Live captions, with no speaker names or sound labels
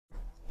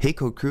Hey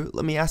Code Crew,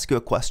 let me ask you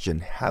a question.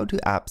 How do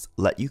apps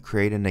let you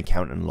create an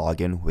account and log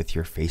in with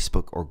your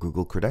Facebook or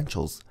Google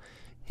credentials?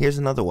 Here's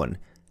another one.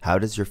 How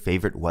does your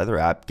favorite weather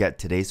app get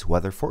today's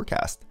weather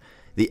forecast?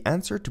 The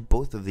answer to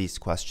both of these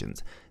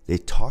questions, they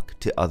talk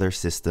to other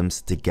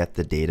systems to get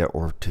the data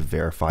or to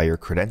verify your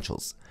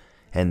credentials.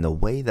 And the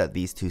way that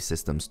these two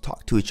systems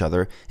talk to each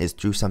other is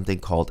through something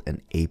called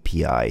an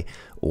API,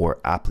 or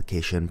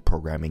Application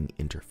Programming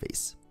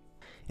Interface.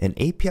 An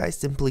API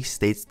simply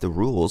states the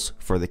rules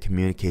for the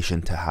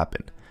communication to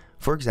happen.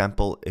 For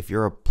example, if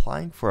you're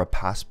applying for a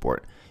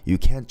passport, you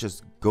can't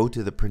just go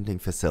to the printing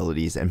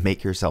facilities and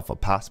make yourself a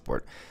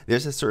passport.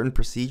 There's a certain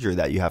procedure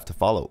that you have to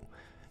follow.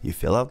 You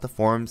fill out the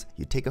forms,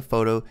 you take a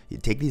photo, you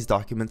take these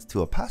documents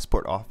to a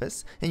passport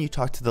office, and you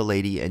talk to the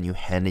lady and you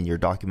hand in your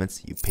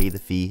documents, you pay the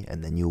fee,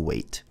 and then you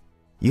wait.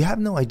 You have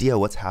no idea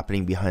what's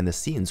happening behind the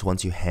scenes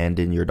once you hand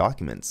in your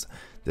documents.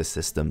 The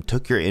system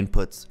took your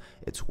inputs,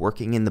 it's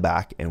working in the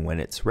back, and when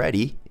it's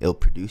ready, it'll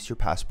produce your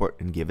passport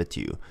and give it to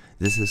you.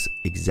 This is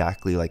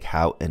exactly like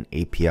how an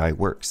API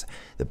works.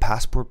 The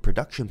passport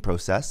production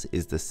process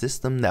is the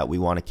system that we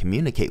want to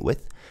communicate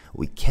with.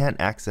 We can't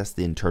access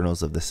the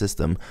internals of the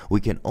system.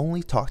 We can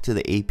only talk to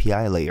the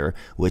API layer,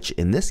 which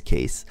in this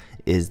case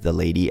is the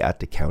lady at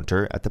the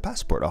counter at the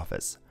passport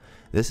office.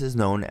 This is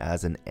known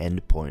as an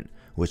endpoint,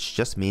 which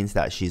just means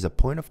that she's a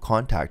point of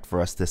contact for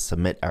us to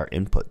submit our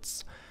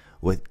inputs.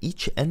 With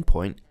each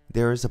endpoint,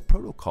 there is a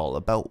protocol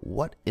about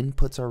what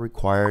inputs are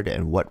required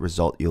and what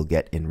result you'll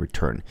get in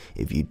return.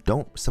 If you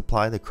don't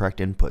supply the correct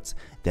inputs,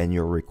 then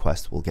your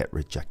request will get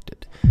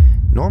rejected.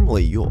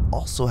 Normally, you'll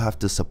also have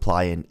to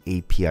supply an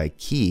API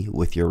key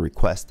with your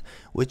request,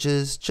 which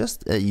is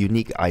just a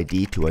unique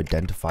ID to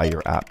identify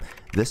your app.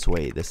 This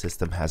way, the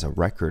system has a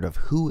record of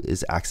who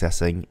is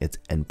accessing its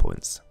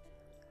endpoints.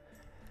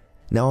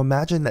 Now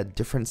imagine that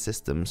different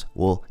systems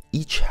will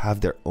each have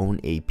their own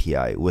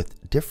API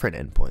with different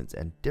endpoints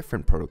and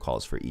different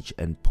protocols for each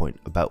endpoint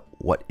about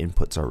what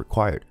inputs are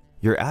required.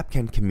 Your app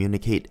can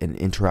communicate and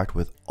interact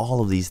with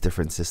all of these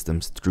different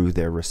systems through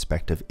their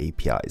respective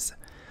APIs.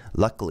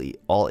 Luckily,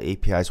 all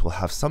APIs will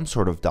have some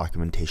sort of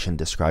documentation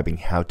describing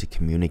how to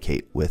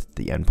communicate with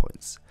the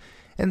endpoints.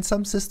 And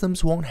some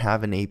systems won't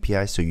have an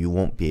API, so you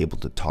won't be able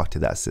to talk to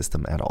that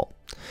system at all.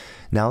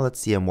 Now let's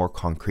see a more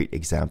concrete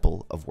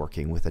example of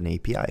working with an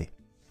API.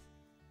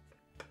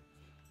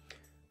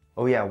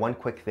 Oh yeah, one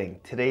quick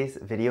thing. Today's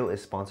video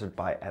is sponsored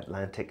by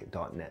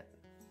Atlantic.net.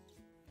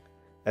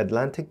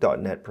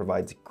 Atlantic.net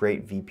provides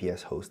great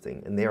VPS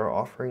hosting, and they are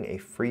offering a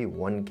free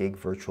 1 gig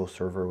virtual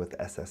server with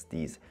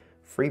SSDs,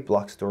 free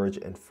block storage,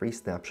 and free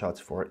snapshots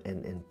for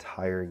an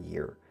entire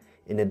year.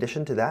 In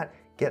addition to that,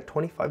 get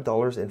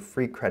 $25 in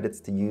free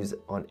credits to use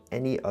on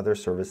any other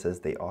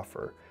services they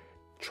offer.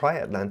 Try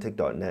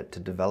Atlantic.net to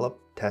develop,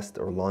 test,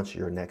 or launch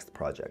your next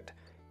project.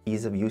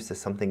 Ease of use is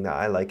something that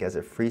I like as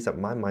it frees up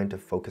my mind to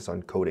focus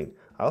on coding.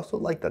 I also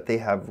like that they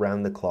have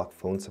round-the-clock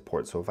phone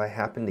support, so if I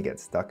happen to get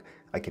stuck,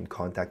 I can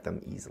contact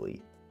them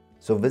easily.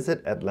 So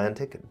visit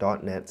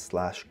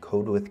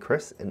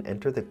atlantic.net/CodeWithChris and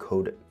enter the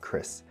code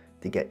CHRIS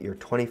to get your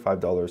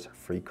 $25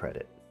 free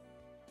credit.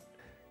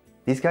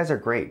 These guys are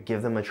great,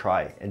 give them a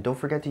try, and don't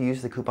forget to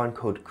use the coupon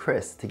code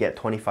CHRIS to get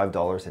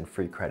 $25 in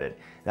free credit.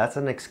 That's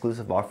an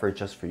exclusive offer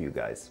just for you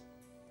guys.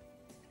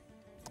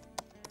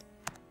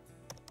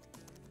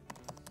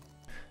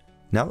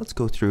 Now let's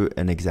go through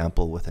an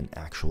example with an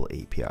actual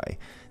API.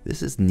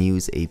 This is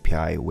News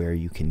API, where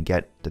you can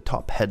get the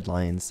top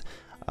headlines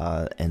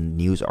and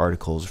news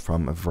articles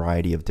from a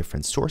variety of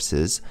different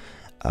sources.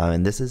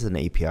 And this is an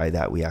API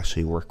that we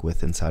actually work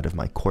with inside of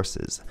my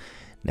courses.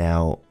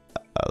 Now,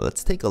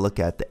 let's take a look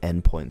at the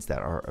endpoints that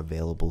are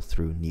available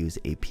through News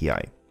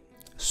API.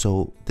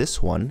 So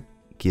this one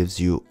gives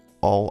you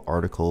all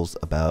articles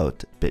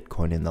about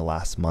Bitcoin in the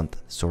last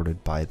month,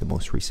 sorted by the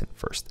most recent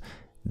first.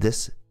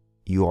 This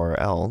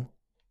URL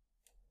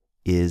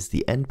is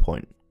the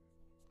endpoint,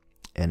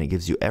 and it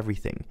gives you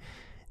everything.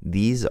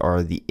 These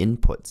are the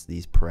inputs,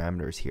 these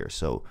parameters here.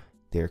 So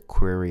they're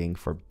querying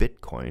for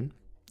Bitcoin,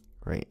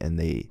 right?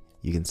 And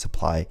you can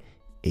supply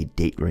a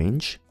date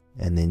range,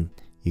 and then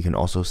you can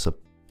also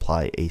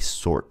supply a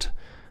sort,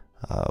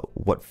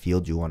 what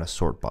field you want to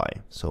sort by.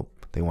 So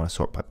they want to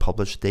sort by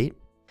published date.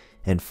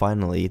 And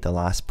finally, the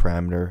last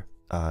parameter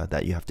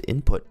that you have to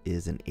input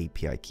is an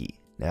API key.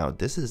 Now,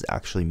 this is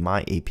actually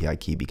my API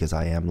key because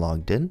I am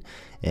logged in.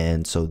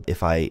 And so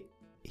if I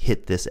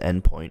hit this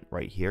endpoint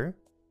right here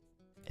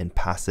and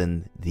pass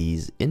in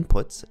these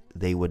inputs,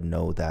 they would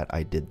know that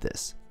I did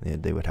this.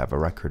 They would have a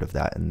record of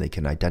that, and they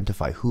can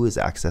identify who is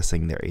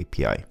accessing their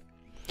API.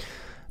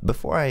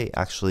 Before I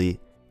actually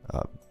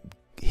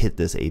hit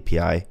this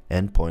API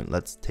endpoint,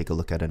 let's take a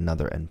look at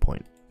another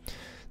endpoint.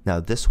 Now,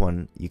 this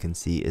one you can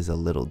see is a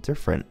little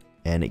different,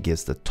 and it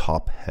gives the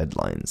top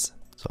headlines.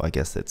 So I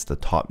guess it's the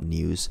top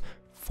news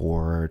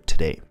for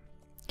today.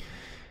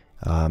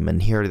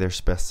 And here they're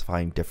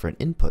specifying different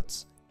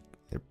inputs.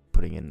 They're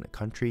putting in a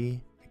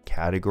country, a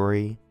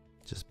category,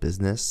 just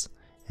business,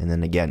 and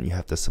then again you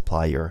have to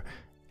supply your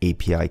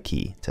API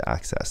key to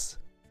access.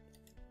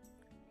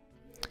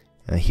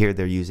 Here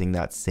they're using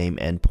that same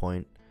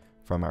endpoint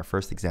from our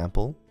first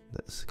example.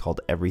 That's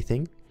called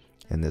everything,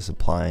 and this is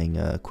applying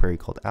a query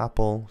called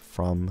Apple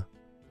from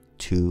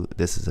to,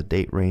 this is a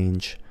date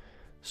range,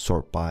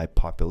 sort by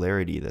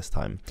popularity this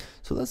time.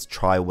 So let's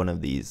try one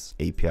of these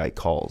API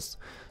calls.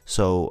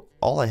 So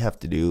all I have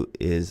to do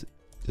is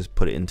just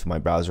put it into my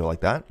browser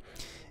like that.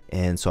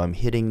 And so I'm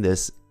hitting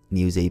this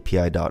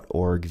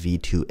newsapi.org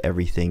v2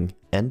 everything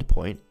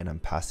endpoint, and I'm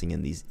passing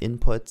in these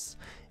inputs,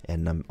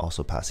 and I'm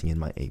also passing in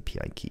my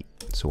API key.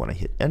 So when I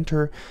hit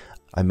enter,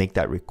 I make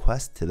that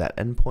request to that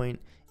endpoint,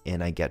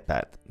 and I get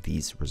back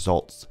these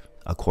results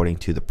according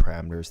to the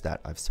parameters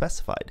that I've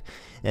specified.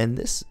 And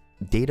this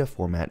data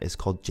format is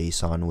called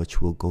JSON,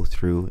 which we'll go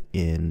through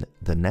in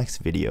the next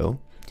video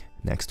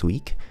next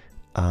week.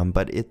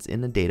 But it's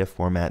in a data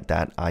format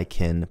that I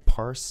can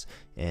parse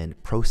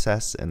and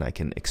process, and I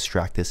can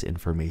extract this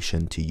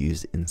information to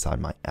use inside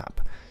my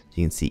app. So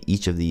you can see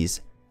each of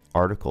these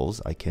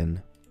articles, I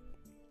can,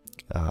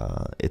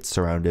 it's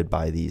surrounded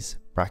by these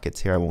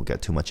brackets here. I won't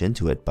get too much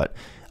into it, but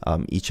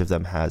each of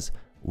them has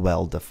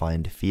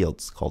well-defined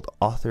fields called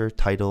author,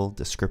 title,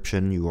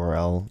 description,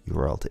 URL,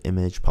 URL to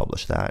image,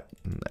 publish that,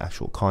 and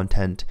actual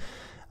content.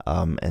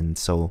 And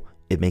so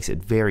it makes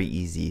it very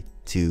easy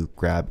to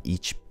grab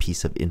each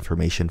piece of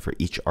information for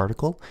each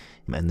article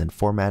and then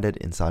format it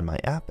inside my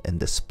app and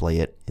display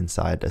it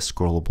inside a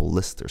scrollable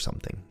list or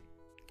something.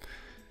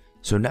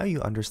 So now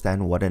you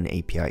understand what an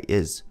API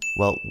is.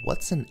 Well,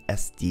 what's an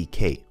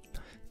SDK?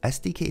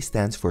 SDK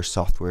stands for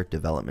Software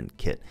Development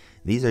Kit.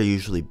 These are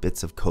usually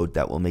bits of code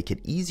that will make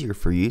it easier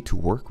for you to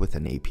work with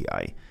an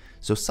API.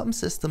 So some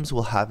systems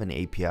will have an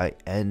API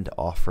and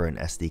offer an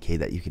SDK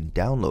that you can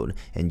download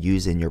and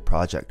use in your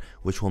project,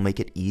 which will make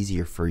it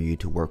easier for you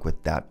to work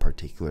with that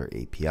particular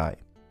API.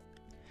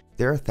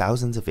 There are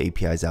thousands of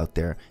APIs out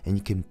there, and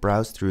you can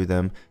browse through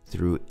them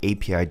through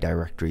API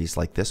directories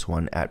like this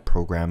one at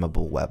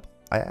Programmable Web.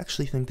 I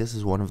actually think this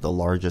is one of the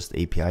largest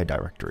API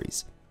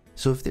directories.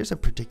 So if there's a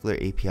particular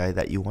API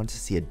that you want to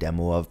see a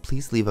demo of,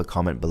 please leave a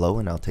comment below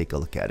and I'll take a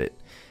look at it.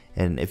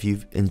 And if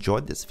you've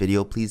enjoyed this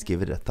video, please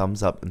give it a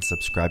thumbs up and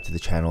subscribe to the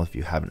channel if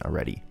you haven't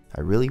already.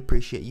 I really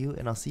appreciate you,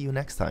 and I'll see you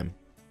next time.